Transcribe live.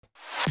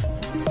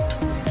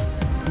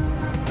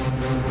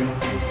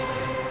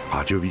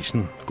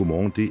Radioavisen.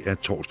 Godmorgen, det er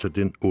torsdag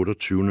den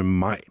 28.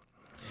 maj.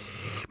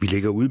 Vi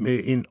lægger ud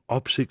med en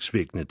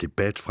opsigtsvækkende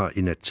debat fra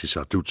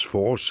Inatsisartuts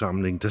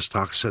forårssamling, der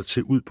straks sig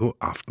til ud på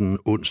aftenen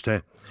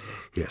onsdag.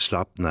 Her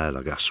slap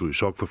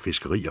naalakkersuisok for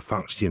fiskeri og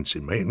fangst Jens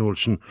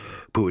Emanuelsen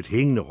på et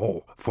hængende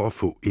hår for at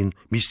få en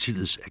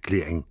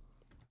mistillidserklæring.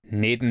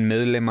 19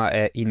 medlemmer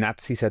af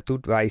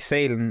Inatsisartut var i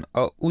salen,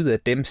 og ud af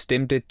dem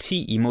stemte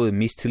 10 imod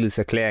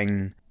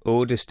mistillidserklæringen.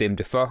 8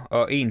 stemte for,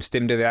 og 1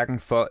 stemte hverken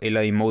for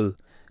eller imod.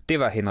 Det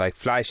var Henrik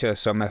Fleischer,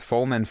 som er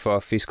formand for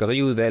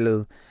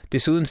fiskeriudvalget.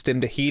 Desuden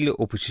stemte hele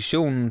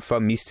oppositionen for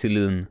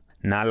mistilliden.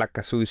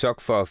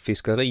 Naalakkersuisok for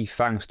fiskeri,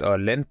 fangst og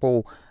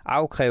landbrug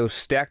afkræves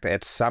stærkt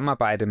at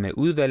samarbejde med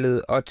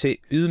udvalget og til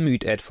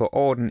ydmygt at få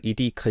orden i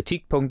de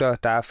kritikpunkter,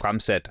 der er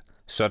fremsat.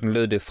 Sådan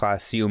lød det fra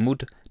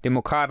Siumut,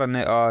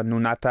 Demokraterne og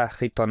Nunaata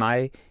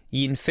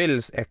i en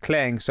fælles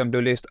erklæring, som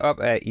blev læst op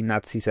af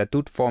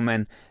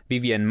Inatsisartut-formand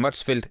Vivian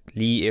Motzfeldt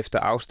lige efter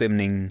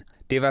afstemningen.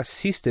 Det var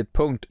sidste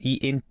punkt i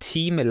en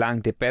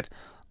time-lang debat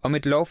om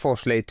et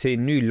lovforslag til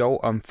en ny lov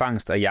om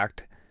fangst og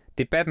jagt.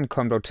 Debatten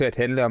kom dog til at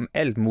handle om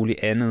alt muligt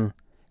andet.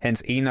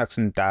 Hans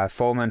Enoksen, der er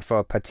formand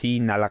for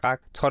partiet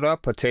Nalarak, trådte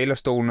op på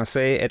talerstolen og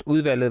sagde, at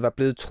udvalget var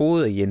blevet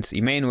truet af Jens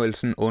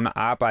Emanuelsen under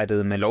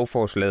arbejdet med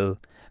lovforslaget.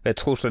 Hvad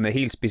truslerne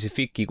helt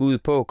specifikt gik ud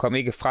på, kom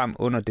ikke frem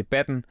under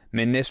debatten,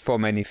 men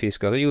næstformand i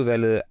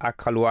fiskeriudvalget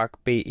Akraluak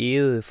B.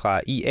 Ede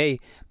fra IA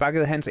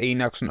bakkede Hans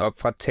Enoksen op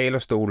fra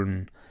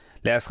talerstolen.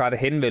 Lad os rette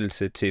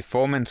henvendelse til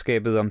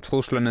formandskabet om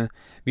truslerne.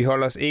 Vi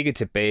holder os ikke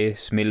tilbage,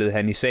 smældede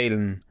han i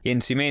salen.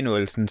 Jens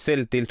Emanuelsen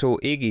selv deltog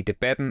ikke i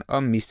debatten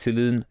om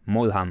mistilliden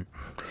mod ham.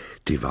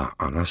 Det var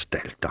Anders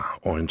Dahl, der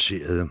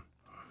orienterede.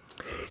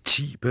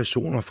 10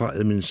 personer fra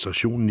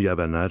administrationen i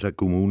Nunaata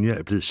Kommune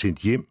er blevet sendt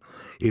hjem,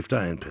 efter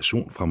at en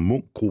person fra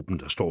Morgen,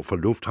 der står for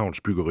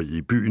lufthavnsbyggeriet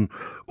i byen,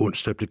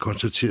 onsdag blev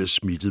konstateret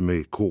smittet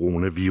med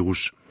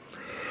coronavirus.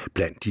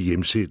 Blandt de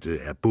hjemsendte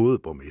er både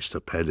borgmester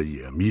Palle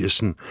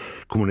Jeremiersen,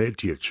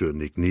 kommunaldirektør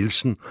Nick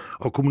Nielsen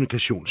og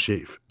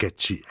kommunikationschef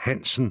Gatti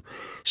Hansen,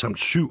 samt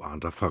 7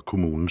 andre fra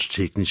kommunens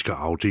tekniske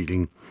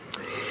afdeling.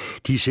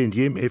 De er sendt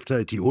hjem efter,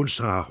 at de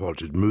onsdag har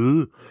holdt et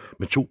møde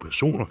med 2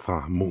 personer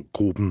fra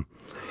Morgen.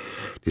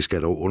 Det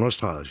skal dog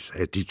understreges,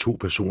 at de 2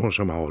 personer,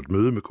 som har holdt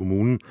møde med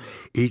kommunen,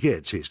 ikke er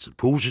testet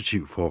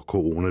positiv for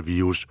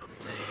coronavirus.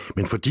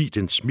 Men fordi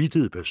den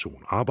smittede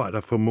person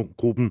arbejder for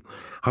Morgen,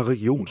 har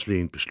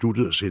regionslægen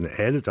besluttet at sende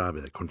alle, der har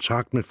været i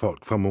kontakt med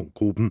folk fra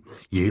Morgen,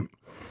 hjem.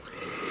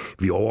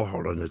 Vi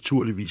overholder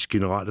naturligvis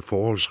generelle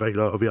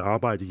forholdsregler og vil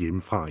arbejde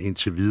hjemmefra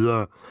indtil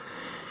videre.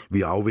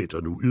 Vi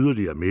afventer nu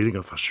yderligere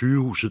meldinger fra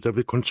sygehuset, der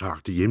vil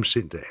kontakte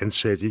hjemsendte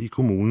ansatte i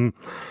kommunen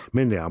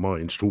med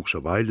nærmere instruks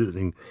og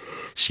vejledning,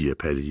 siger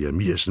Palle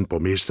Jeremiersen,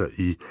 borgmester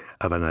i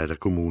Nunaata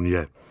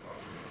Kommune.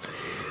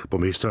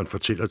 Borgmesteren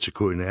fortæller til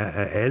KNR,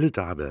 at alle,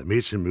 der har været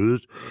med til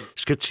mødet,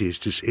 skal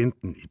testes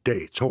enten i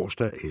dag,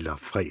 torsdag eller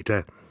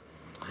fredag.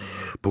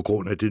 På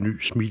grund af det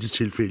nye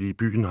smittetilfælde i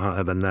byen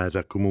har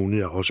Nunaata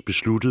Kommune også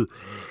besluttet,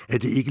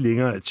 at det ikke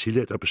længere er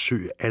tilladt at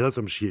besøge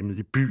alderdomshjemmet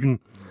i byen.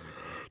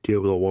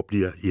 Derudover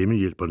bliver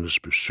hjemmehjælpernes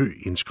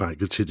besøg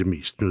indskrænket til det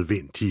mest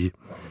nødvendige.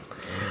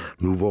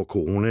 Nu hvor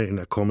coronaen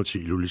er kommet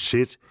til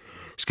Ilulissat,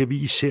 skal vi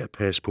især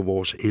passe på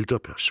vores ældre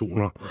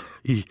personer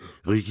i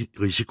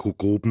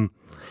risikogruppen.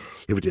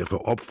 Jeg vil derfor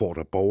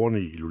opfordre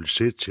borgerne i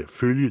Ilulissat til at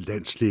følge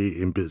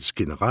landslægeembedets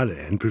generelle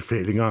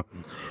anbefalinger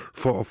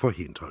for at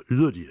forhindre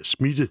yderligere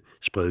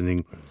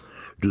smittespredning,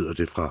 lyder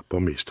det fra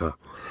borgmester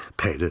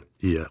Palle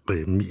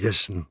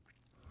Jeremiersen.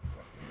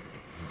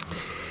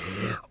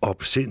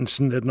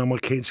 Opsendelsen af den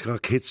amerikanske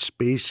raket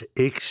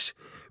SpaceX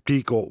blev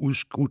i går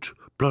udskudt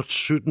blot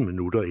 17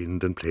 minutter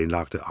inden den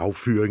planlagte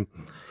affyring.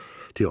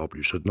 Det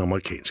oplyser den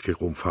amerikanske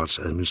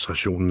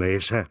rumfartsadministration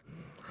NASA.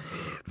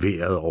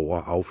 Vejret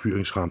over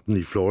affyringsrampen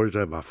i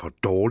Florida var for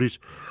dårligt,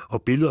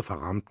 og billeder fra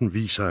rampen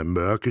viser, at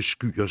mørke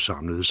skyer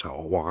samlede sig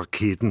over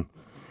raketten.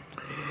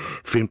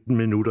 15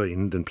 minutter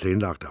inden den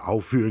planlagte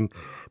affyring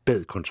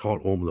bad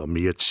kontrolrummet om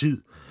mere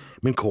tid,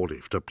 men kort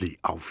efter blev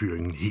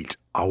affyringen helt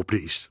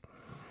afblæst.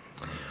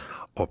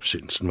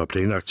 Opsendelsen var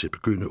planlagt til at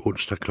begynde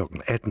onsdag kl.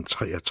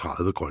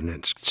 18.33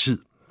 grønlandsk tid.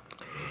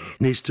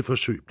 Næste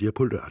forsøg bliver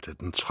på lørdag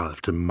den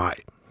 30. maj.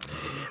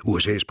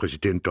 USA's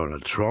præsident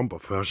Donald Trump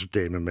og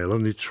førstedame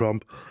Melania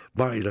Trump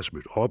var ellers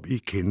mødt op i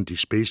Kennedy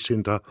Space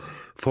Center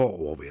for at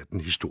overvære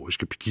den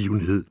historiske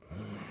begivenhed.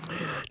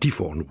 De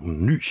får nu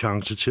en ny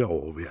chance til at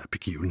overvære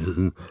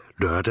begivenheden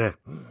lørdag.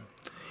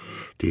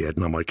 Det er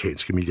den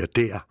amerikanske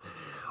milliardær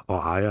og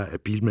ejer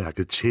af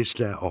bilmærket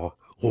Tesla og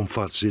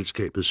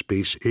rumfartsselskabet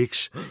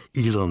SpaceX,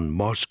 Elon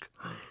Musk,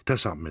 der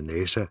sammen med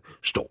NASA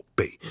står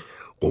bag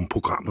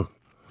rumprogrammet.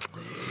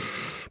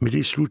 Men det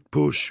er slut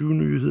på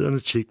 7-nyhederne.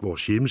 Tjek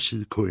vores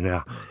hjemmeside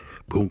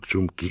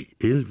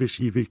knr.gl, hvis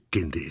I vil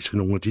genlæse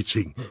nogle af de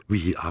ting,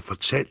 vi har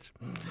fortalt.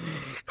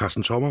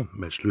 Carsten Sommer,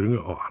 Mads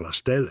Lynge og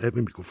Anders Dahl er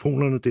ved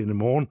mikrofonerne denne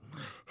morgen.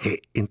 Ha'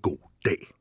 en god dag.